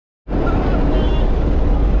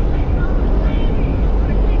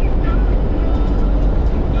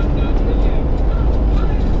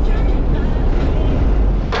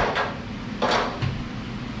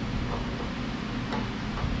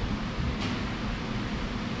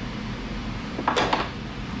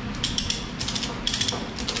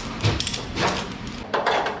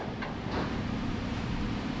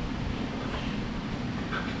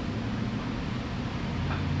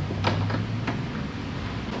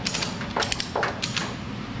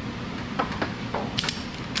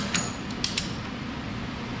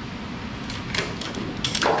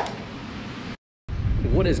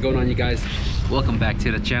What is going on, you guys? Welcome back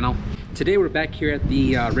to the channel. Today we're back here at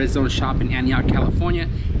the Red Zone shop in Antioch, California,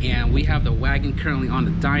 and we have the Wagon currently on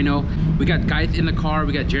the dyno. We got guys in the car,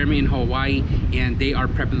 we got Jeremy in Hawaii, and they are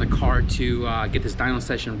prepping the car to get this dyno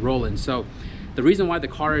session rolling. So the reason why the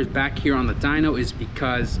car is back here on the dyno is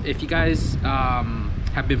because if you guys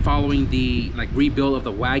have been following the rebuild of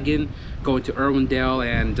the Wagon, going to Irwindale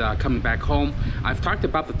and coming back home, I've talked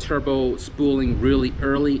about the turbo spooling really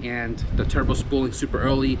early, and the turbo spooling super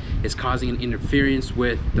early is causing an interference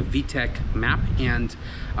with the VTEC map, and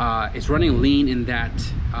it's running lean in that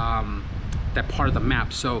that part of the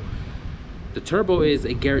map. So the turbo is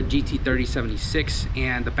a Garrett GT3076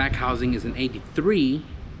 and the back housing is an 83,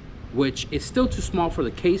 which is still too small for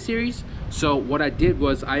the K series. So what I did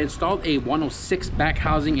was I installed a 106 back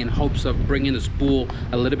housing in hopes of bringing the spool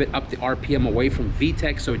a little bit up the RPM away from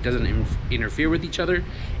VTEC so it doesn't interfere with each other.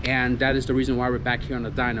 And that is the reason why we're back here on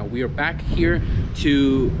the dyno. We are back here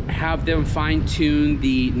to have them fine tune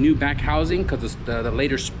the new back housing because it's the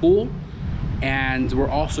later spool. And we're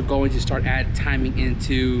also going to start add timing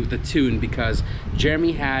into the tune because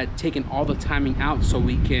Jeremy had taken all the timing out so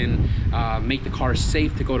we can make the car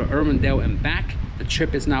safe to go to Irwindale and back. The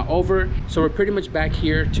trip is now over, so we're pretty much back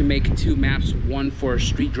here to make two maps, one for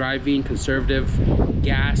street driving, conservative,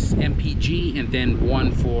 gas, MPG, and then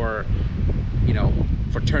one for, you know,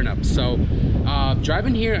 for turn up. So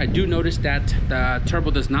driving here, I do notice that the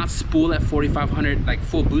turbo does not spool at 4500 like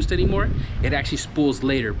full boost anymore. It actually spools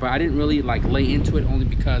later, but I didn't really lay into it only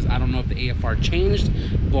because I don't know if the AFR changed,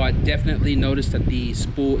 but definitely noticed that the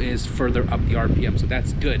spool is further up the RPM, so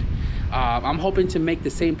that's good. I'm hoping to make the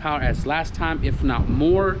same power as last time, if not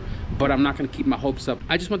more, but I'm not going to keep my hopes up.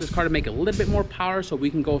 I just want this car to make a little bit more power so we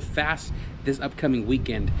can go fast this upcoming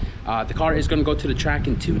weekend. The car is going to go to the track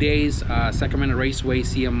in 2 days, Sacramento Raceway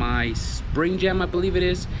CMI Spring Jam, I believe it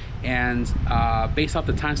is. And based off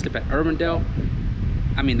the time slip at Irwindale,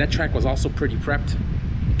 I mean, that track was also pretty prepped.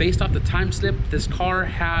 Based off the time slip, this car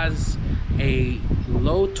has a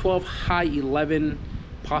low 12, high 11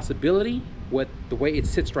 possibility with the way it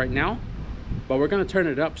sits right now, but we're going to turn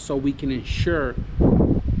it up so we can ensure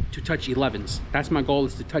to touch 11s. That's my goal,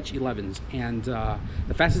 is to touch 11s. And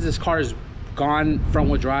the fastest this car has gone front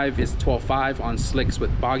wheel drive is 12.5 on slicks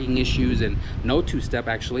with bogging issues and no two-step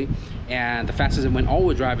actually, and the fastest it went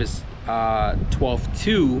all-wheel drive is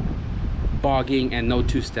 12.2 bogging and no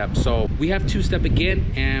two-step. So we have two-step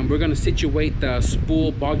again, and we're going to situate the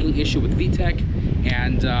spool bogging issue with VTEC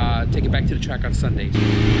and take it back to the track on Sunday.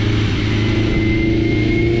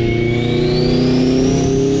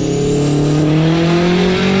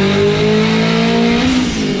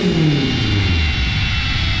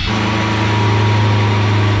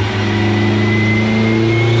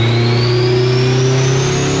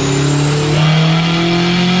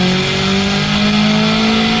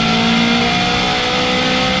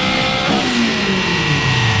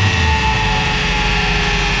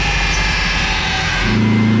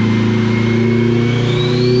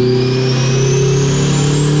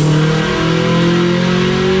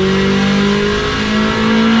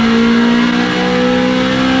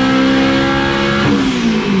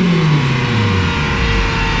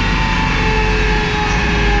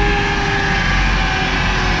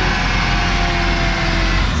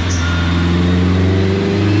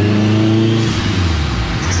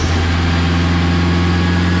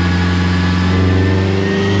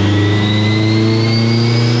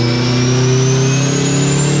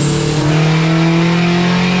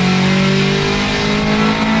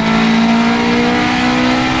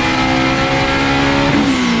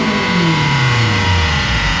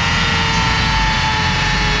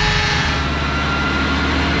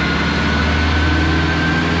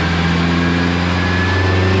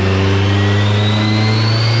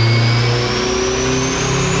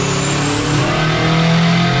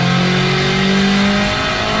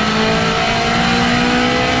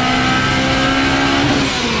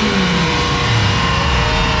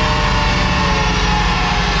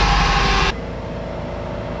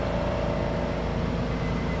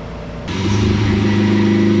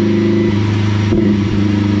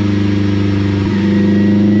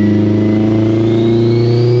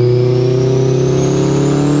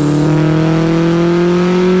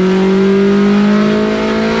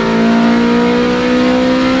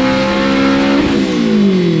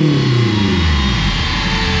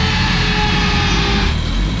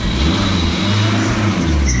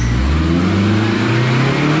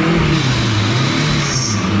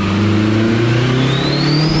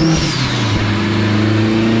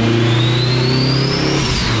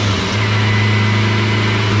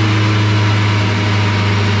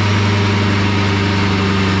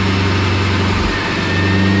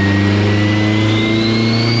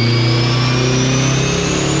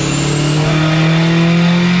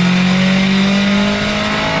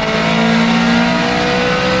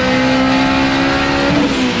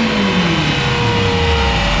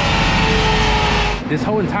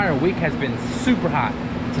 week has been super hot.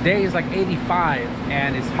 Today is like 85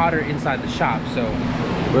 and it's hotter inside the shop. So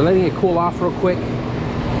we're letting it cool off real quick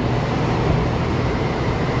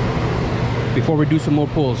before we do some more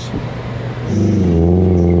pulls.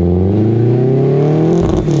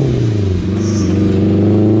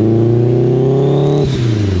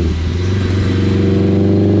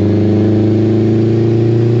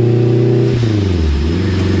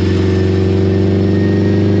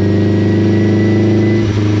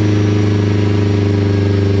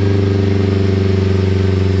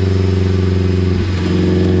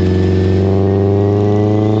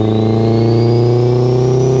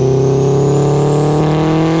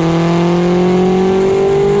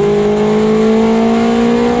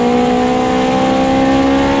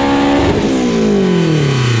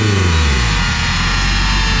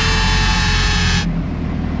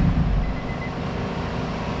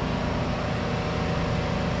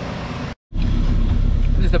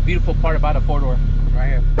 The beautiful part about a four-door right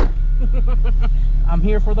here. I'm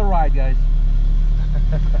here for the ride, guys.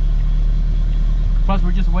 Plus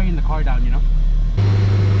we're just weighing the car down, you know.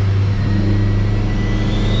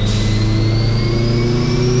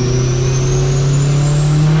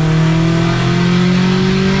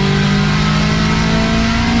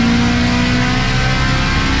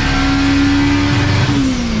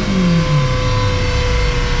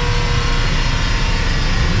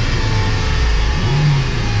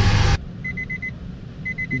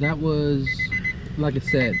 That was, like I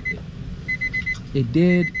said, it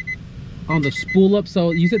did on the spool up. So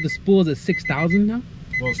you said the spool is at 6,000 now?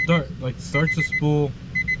 Well, starts the spool.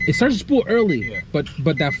 It starts the spool early, yeah. but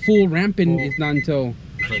that full ramping is not until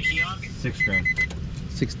like 6 grand.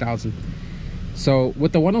 6,000. So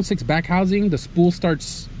with the 106 back housing, the spool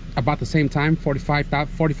starts about the same time,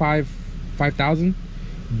 5,000,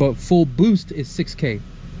 but full boost is 6K.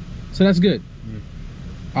 So that's good.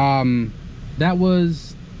 That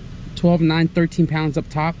was 12, 9, 13 pounds up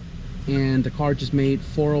top, and the car just made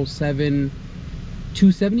 407,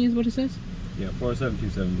 270 is what it says? Yeah, 407,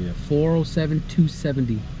 270, yeah. 407,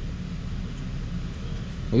 270.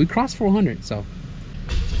 Well, we crossed 400, so.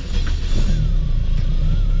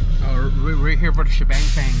 Oh, we're here for the shebang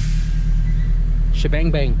bang. Shebang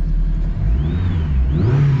bang.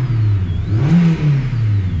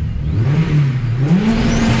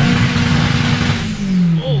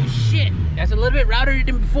 Oh, shit. That's a little bit rowdier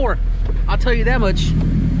than before. I'll tell you that much.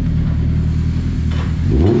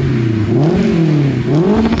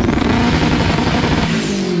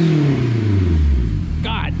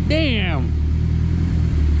 God damn.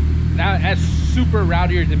 That's super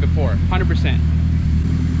rowdier than before. 100%.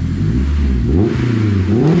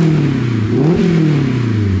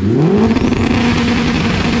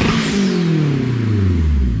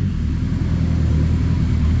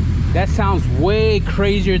 That sounds way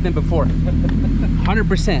crazier than before.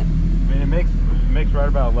 100%. I mean, it makes right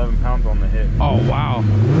about 11 pounds on the hit. Oh, wow.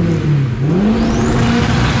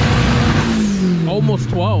 Almost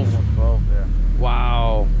 12. Almost 12, yeah.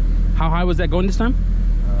 Wow. How high was that going this time?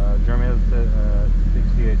 Jeremy has said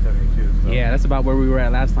 68, 72. So. Yeah, that's about where we were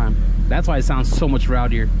at last time. That's why it sounds so much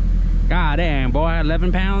rowdier. God damn, boy,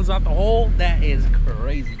 11 pounds out the hole? That is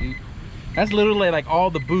crazy, dude. That's literally like all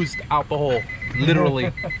the boost out the hole.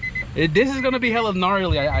 Literally. This is gonna be hella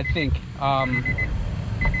gnarly, I think.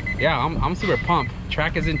 Yeah, I'm super pumped.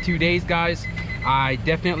 Track is in 2 days, guys. I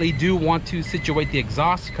definitely do want to situate the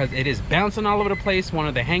exhaust because it is bouncing all over the place. One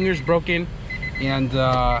of the hangers broken, and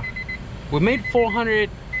we made 400,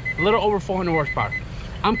 a little over 400 horsepower.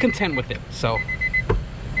 I'm content with it. So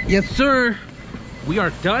yes sir, we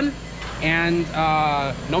are done. And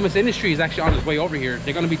Nomis Industries is actually on his way over here.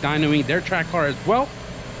 They're going to be dynoing their track car as well,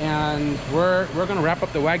 and we're going to wrap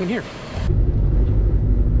up the wagon here.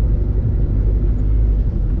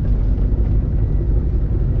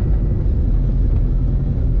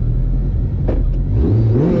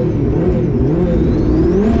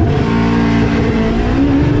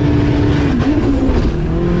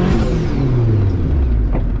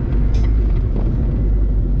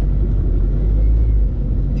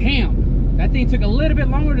 That thing took a little bit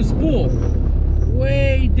longer to spool.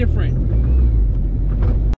 Way different.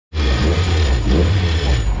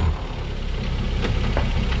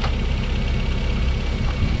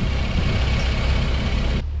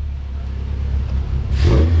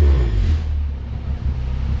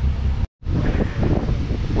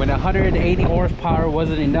 When 180 horsepower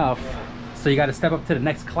wasn't enough, so you got to step up to the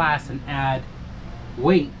next class and add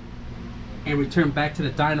weight and return back to the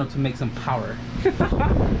dyno to make some power.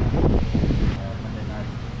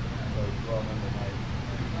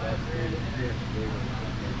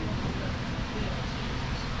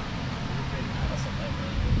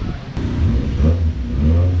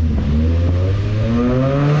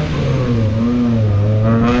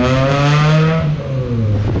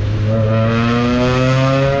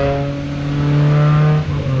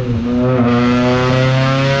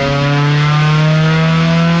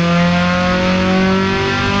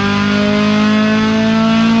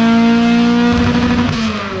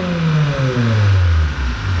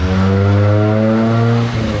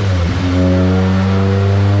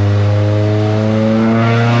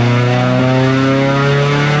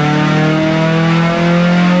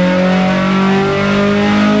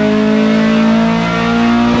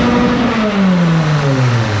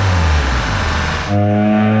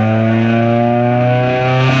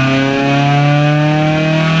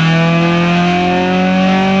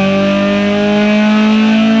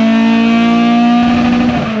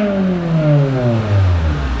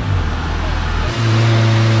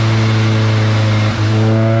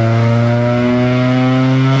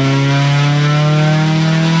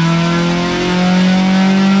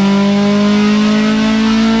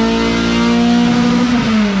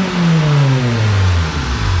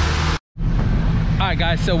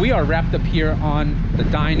 So we are wrapped up here on the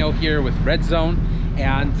dyno here with Red Zone,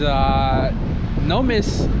 and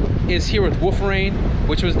Nomis is here with Wolfrain,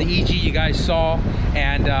 which was the EG you guys saw.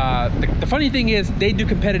 And the funny thing is they do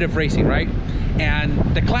competitive racing, right?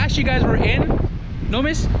 And the class you guys were in,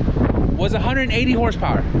 Nomis, was 180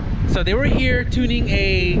 horsepower. So they were here tuning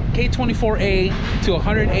a K24A to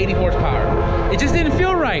 180 horsepower. It just didn't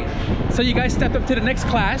feel right. So you guys stepped up to the next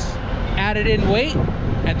class, added in weight,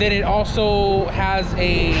 and then it also has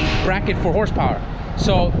a bracket for horsepower.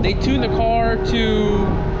 So they tuned the car to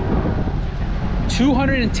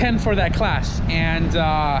 210 for that class, and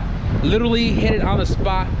literally hit it on the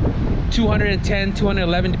spot. 210,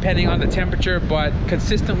 211 depending on the temperature, but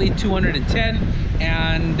consistently 210,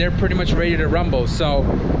 and they're pretty much ready to rumble. So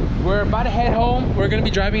we're about to head home. We're gonna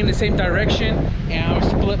be driving in the same direction, and we're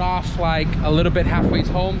split off like a little bit halfway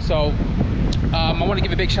home. So I want to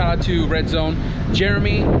give a big shout out to Red Zone,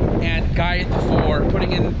 Jeremy and Guy for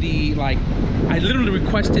putting in the, like, I literally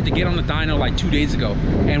requested to get on the dyno like 2 days ago,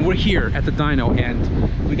 and we're here at the dyno,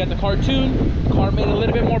 and we got the car tuned. The car made a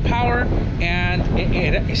little bit more power, and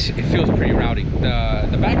it feels pretty rowdy.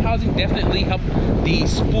 The back housing definitely helped the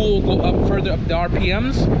spool go up further up the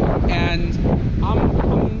RPMs, and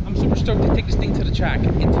I'm super stoked to take this thing to the track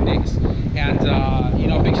in 2 days. And you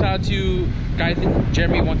know, big shout out to Guy and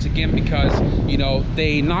Jeremy once again, because you know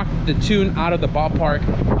they knocked the tune out of the ballpark.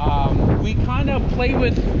 We kind of play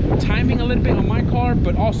with timing a little bit on my car,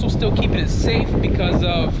 but also still keeping it safe because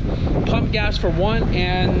of pump gas for one,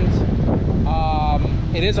 and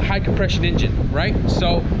it is a high compression engine, right?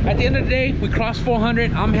 So at the end of the day, we crossed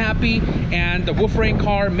 400. I'm happy, and the Wolfrain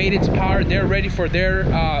car made its power. They're ready for their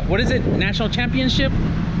what is it, national championship?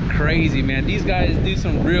 Crazy, man. These guys do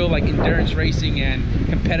some real like endurance racing and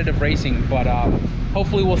competitive racing, but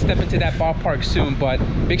hopefully we'll step into that ballpark soon. But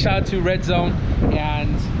big shout out to Red Zone,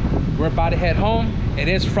 and we're about to head home. It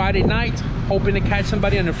is Friday night, hoping to catch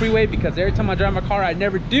somebody on the freeway, because every time I drive my car I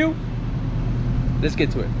never do. Let's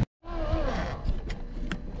get to it.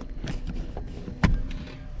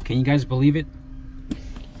 Can you guys believe it?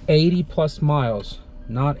 80 plus miles,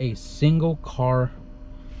 not a single car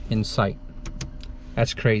in sight.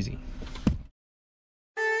 That's crazy.